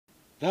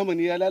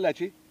zamani ya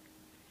lalace,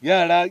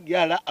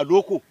 yara a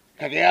loko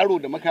kaga yaro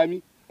da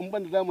makami, in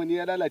banda zamani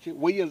ya lalace.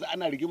 Wai yanzu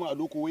ana rigima a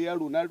loko, wai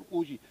yaro na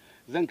riko shi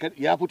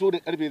ya fito da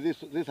karfe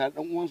zai sa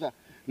dan uwansa,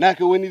 na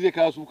kai wani zai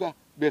kawo suka,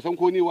 bai san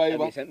ko ni waye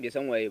ba. bai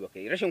san waye ba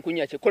kai. Rashin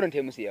kunya ce kurin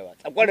tai musu yawa,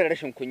 tsakwarar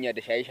rashin kunya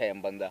da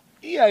shaye-shayen banza.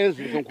 Iyayen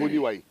su san ko ni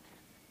waye.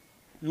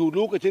 Yo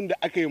lokacin da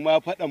aka yi ma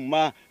faɗan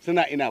ma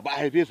suna ina ba a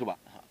haife su ba.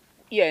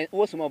 Iyayen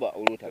wasu ma ba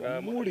auro ta ba.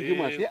 Mu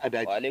rigima sai a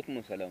daji. Wa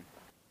alaikum salam.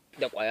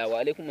 Da kwaya wa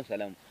alaikum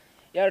salam.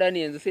 Yara ne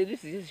yanzu sai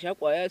su je su sha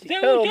kwaya su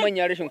kawo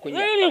manya rashin kunya.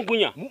 Rashin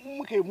kunya.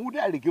 Mu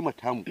da rigima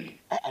tamu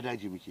ai a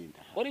daji muke yin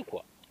ta. Kwarai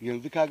kuwa.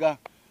 Yanzu kaga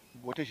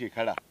wata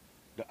shekara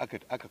da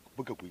aka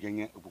buga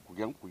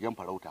kugen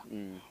farauta.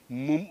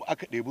 Mun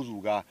aka ɗebi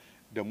zuga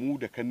da mu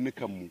da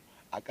kannukan mu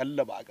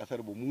akalla ba a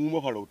kasar ba, mu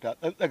mafarauta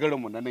tsantsagaran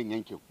mu na nan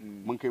yankin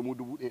mun kai mu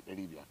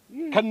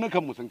 1500,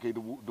 kannukan mu sun kai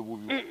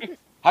 2000.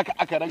 Haka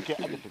aka ranke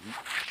aka tafi.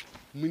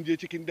 Mun je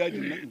cikin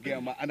dajin nan in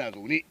gaya ma ana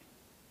zaune.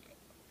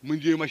 Mun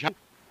je masha.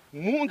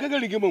 Mu in kaga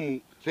rigiman mu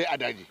sai a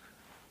daji.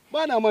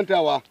 Ba na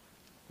mantawa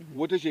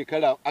wata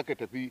shekara aka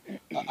tafi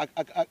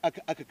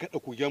aka kada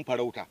kugen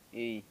farauta.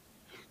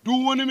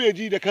 Duk wani mai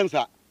ji da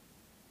kansa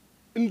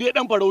in dai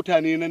dan farauta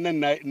ne na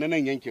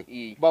nan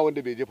yankin, ba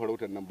wanda bai je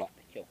farautar nan ba.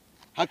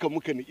 Haka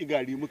muka niki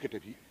gari muka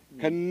tafi,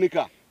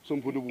 kannuka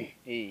sun fi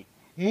 1000.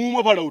 Mu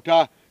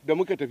mafarauta da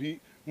muka tafi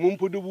mun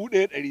fi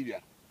 1500.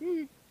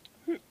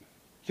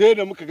 Sai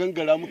da muka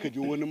gangara muka je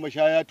wani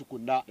mashaya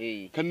tukunna,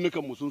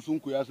 kannukan mu sun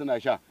sunkuya suna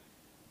sha,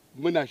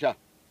 muna sha.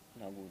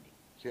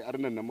 Sai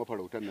arnan nan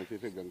mafarautan nan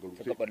sai gangaru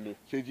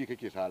sai ji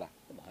kake sara.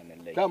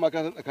 Dama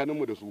ka san tsakanin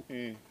mu da su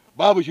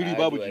babu shiri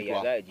babu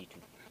jituwa,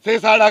 sai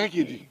sara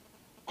kake ji.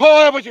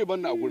 Kowa ya bace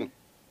banna a gurin.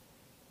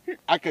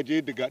 Aka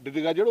je da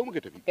digajero muka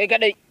tafi. Kai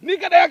kadai. Ni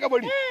kadai aka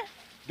bari.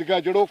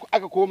 Digajero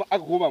aka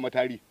koma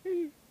matari.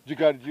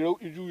 Digajero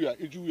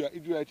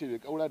ijuya ce bai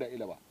kaura da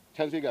ila ba.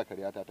 Can sai ga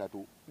karyata ta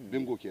to,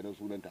 bingo kenan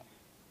sunanta.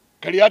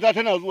 Karyata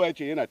tana zuwa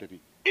yace yana tafi.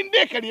 In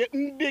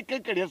dai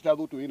kan karyarsa ta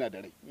zo to yana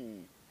da rai.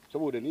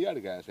 Saboda ni ya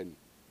riga ya sani.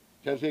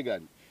 Can sai ga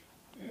ni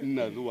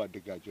ina zuwa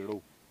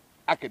digajero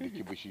aka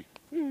daki bishi,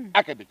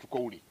 aka daki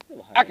kaure,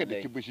 aka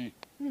daki bishi.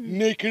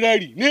 Ne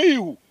kirari, ne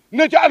ihu,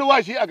 na ci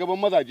alwashi a gaban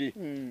mazaje.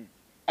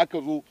 Aka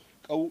zo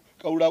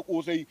kaura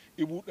kosai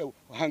ibu da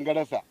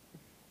hangararsa.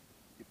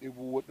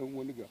 Ibu wadan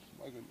wani ga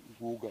magani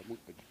goga mun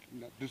a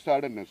jikina, duk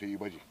saran nan sai yi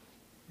baje.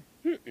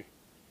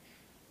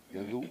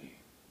 Yanzu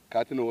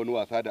ka tuna wani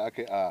wasa da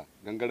aka yi a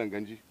gangaren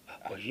ganji?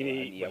 Ba shi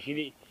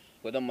ne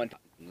Wadan manta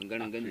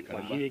gangaren ganji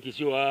ba shi ne ke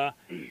cewa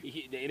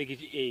da ina ke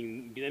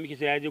bidan muke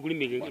sai ya je gurin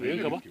mai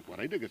ganka ba.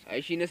 Ai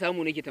shi na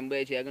samu nake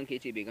tambaya ce ya ganka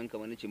yace bai ganka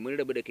ba, nace mun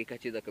rabu da kai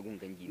kace zaka gun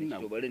gangi ne,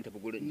 to bari in tafi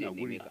gurin je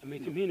neme ka. Me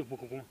ne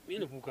kuka kuma? Me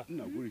ne kuka?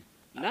 Ina guri.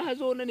 Na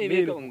zo na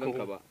neme ka ban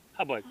ganka ba.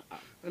 Haba.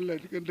 Allah ya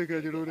cikin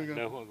daga jiro daga.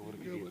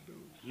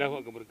 Allahu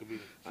akbar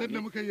kabira. Sannan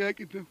muka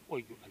yakin nan.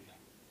 Oyo Allah.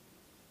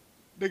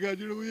 Daga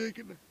jiro yayi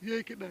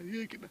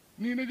kiɗa.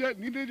 Ni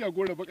na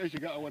jagora bakan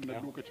shiga a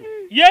wannan lokacin.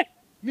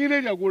 Ni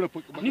ne jagora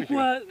bakan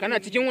shiga. Kana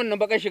cikin wannan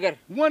bakan shigar?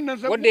 Wannan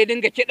sai wanda ya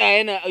dinga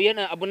kiɗa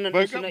yana abun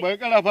nan suna. Bai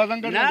karafa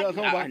zangar da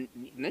sama ba.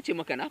 Na ce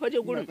maka na faje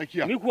gurin.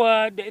 Ni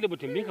kuwa da ida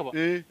batun ka ba.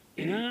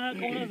 Ina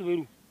kaura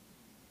Zubairu.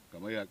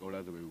 Kamar ya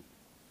kaura Zubairu.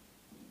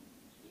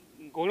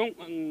 Kauran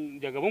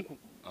jagaban ku.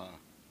 A'a,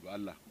 ba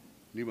Allah.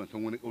 Ni ban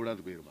san wani kaura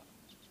Zubairu ba.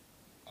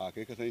 A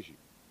kai ka san shi.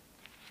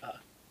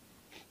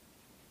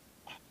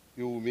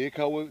 Yau me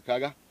kawo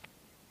kaga?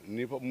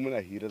 Ni fa muna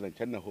hira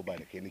zancen nan fa ba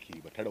da kai nake yi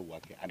ba, tarawa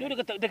kai ana.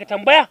 To daga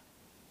tambaya.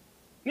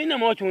 Ni na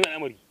mawacin wani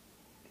al'amari.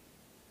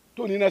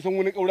 To ni na san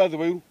wani kaura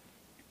Zubairu.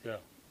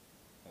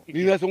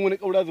 Ni na san wani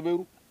kaura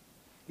Zubairu.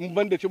 In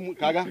ban da cin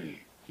kaga?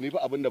 Ni fa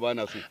abin da ba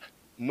na so.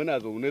 Muna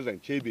zaune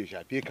zance bai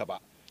shafe ka ba.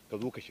 Ka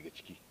zo ka shiga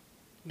ciki.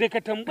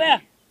 Daga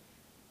tambaya.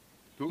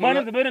 Ma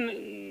na Zubairu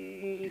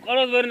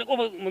kaura Zubairu na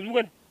kofar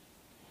mazugan.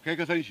 Kai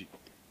ka san shi.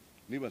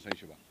 Ni ban san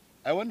shi ba.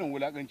 Ai wannan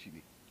wulakanci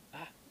ne.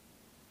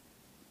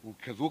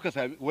 Ka zo ka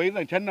sami wai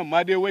zancen nan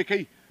ma dai wai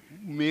kai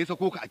me yasa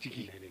ko ka a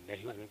ciki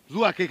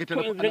zuwa kai ka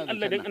tarafa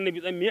Allah dan annabi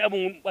tsan me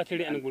abun bacin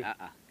rai anan gurin.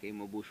 A'a kai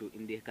ma Bosho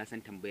in dai ka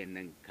san tambayar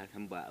nan ka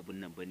san ba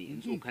abun nan bane,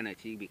 in so kana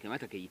ce bai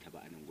kamata ka yi ta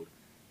ba anan gurin.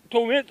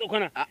 To me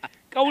tsokana?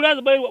 Kaura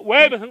Zubairu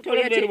waye bai san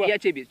kaura Zubairu ba? Ya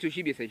ce to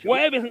shi bai san shi.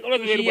 Waye bai san kaura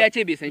Zubairu ba? Ya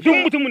ce bai san shi. Duk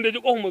mutumin da ya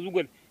kofar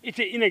mazugan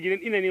yace ina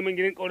neman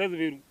gidan kaura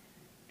Zubairu.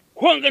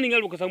 Ko an ganin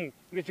yaro ka samu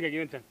zai shiga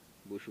gidan tan.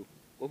 Bosho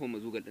kofar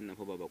mazugan din nan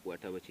fa ba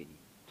bakuwa ta bace ni.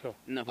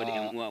 Ina fa da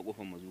yan uwa a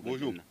kofar mazugan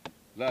din nan.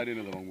 Za a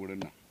daina zaman gurin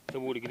nan.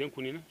 Saboda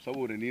gidanku ne na?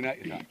 Saboda ni na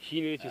isa. Shi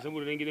ne ce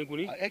saboda dan gidanku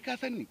ne? Ai ka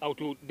sani.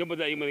 Auto dabba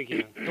za a yi mana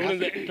kenan.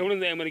 Taurin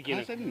za a yi mana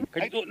kenan. Ka sani. Ka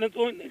ji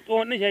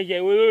tsohon nan shayi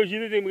wayo shi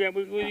zai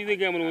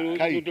gaya mana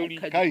wani tauri.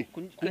 Kai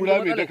kura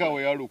mai daka wa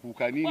yaro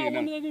kuka ni ne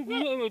nan.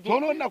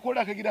 Sono wannan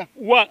kora ka gida.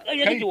 Wa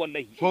ƙarya kake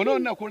wallahi. Sono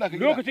wannan kora ka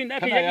gida.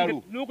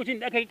 Lokacin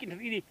da aka yi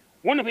tsiri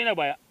wannan fa yana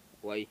baya.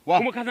 Wai.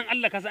 Kuma ka san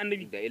Allah ka san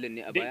annabi. Daile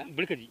ne a baya.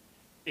 Barkaji.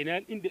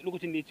 Ina inda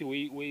lokacin da ya ce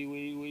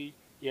wai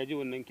ya ji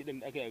wannan kidan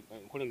da aka yi a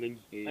kwarin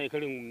ganji. Ai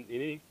karin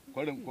ne?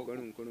 Kwarin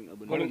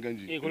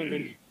ganji. Kwarin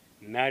ganji.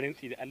 Na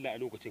rantsi da Allah a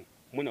lokacin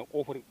muna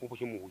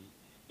ofishin mu wuri.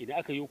 idan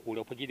aka yi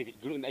kora fage daga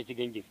gurin da ake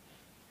gangin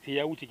sai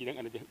ya wuce gidan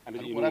Alhaji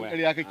alƙur'an Inuwa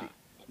ƙarya kake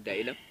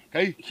Daile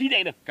kai shi da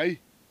idan kai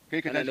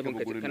ka kana tashi ka nufin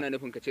bar gurin kana nan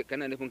nufin kace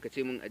kana nufin kace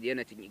mun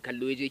yana cikin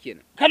kallo yaje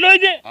kenan kallo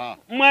je a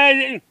ma ya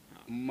je in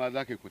ma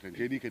za ka yi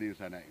kwatance ni ka daina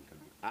sana in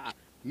kallo a'a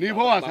ni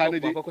fa wasa na je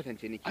ba fa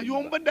kwatance nake ayo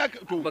ban da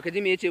to baka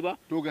ji me yace ba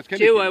to gaske ne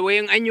cewa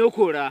wayan an yi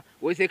kora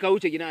wai sai ka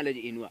wuce gidan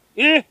Alhaji Inuwa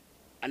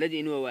Alhaji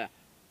Inuwa waya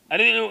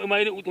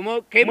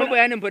kuma kai ba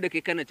bayanin fa da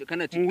kai kana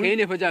kai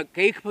ne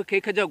fa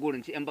kai ka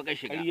jagoranci yan bakar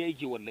shiga kariya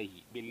yake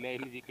wallahi billahi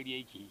ne kariya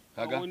yake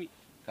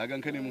ka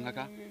gan ka ne mun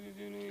haka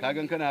ka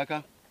gan kana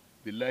haka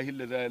billahi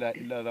la ilaha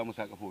illa za mu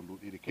sa kafa wando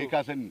ɗaya kai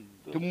ka san ni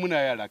tun muna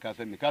yara ka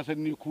san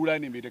ni kura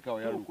ne mai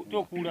dakawa yaro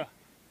to kura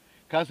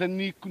ka san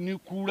ni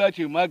kura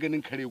ce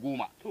maganin kare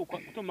goma to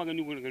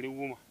magani kare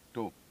goma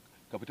to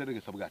ka fita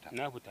daga sabgata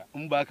na fita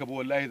in ba ka ba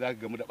wallahi za ka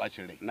gamu da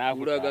bacin rai na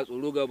kura ga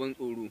tsoro gaban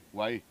tsoro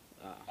waye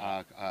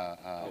a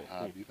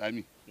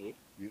bitsami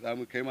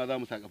bitsami kai ma za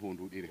mu sa kafa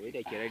wando ɗaya wai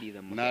da kirari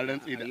zan na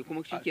rantsi da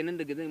kuma shikenan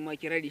daga zan ma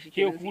kirari ke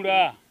shikenan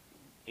kura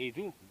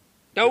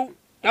to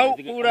tau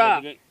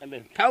kura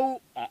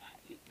tau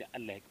da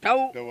Allah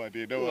tau dawa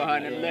dai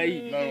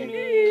subhanallahi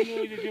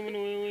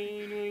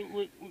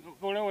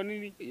kora wani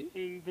ne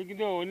ta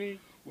gida wani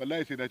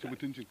wallahi sai na ci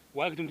mutuncin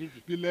wa ka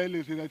tuntunci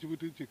billahi sai na ci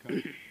mutuncin ka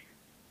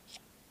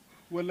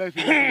wallahi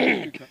sai na ci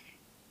mutuncin ka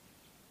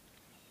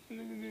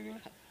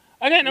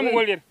ana nan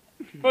magwaliyar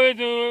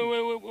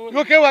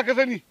yo kai wa ka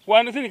sani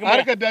wani sani kamar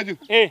harkar dajin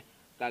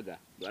kaga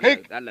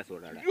Kai- Allah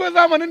saurara yo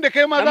zamanin da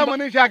kai ma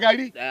zamanin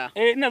shagari daya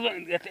ina zo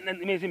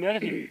me sai me zaka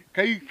ce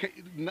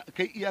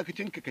kai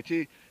iyakacin ka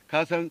kace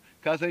ka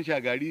san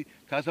shagari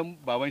ka san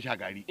baban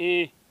shagari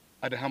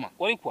a da hama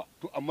kwai kuwa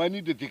to amma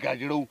ni da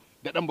jigajirau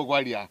da dan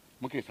bagwariya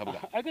muka yi sabga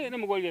a kai nan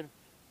magwaliyar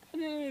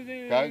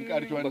ka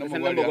karki baka wannan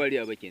san dan bagwariya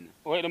bagwariya ba kenan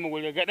wai dan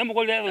magwaliyar ga dan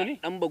magwaliyar ne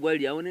dan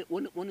bagwariya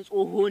wani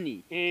tsoho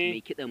ne mai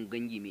kidan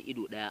gangi mai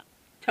ido daya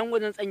can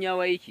wajen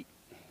tsanyawa yake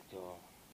to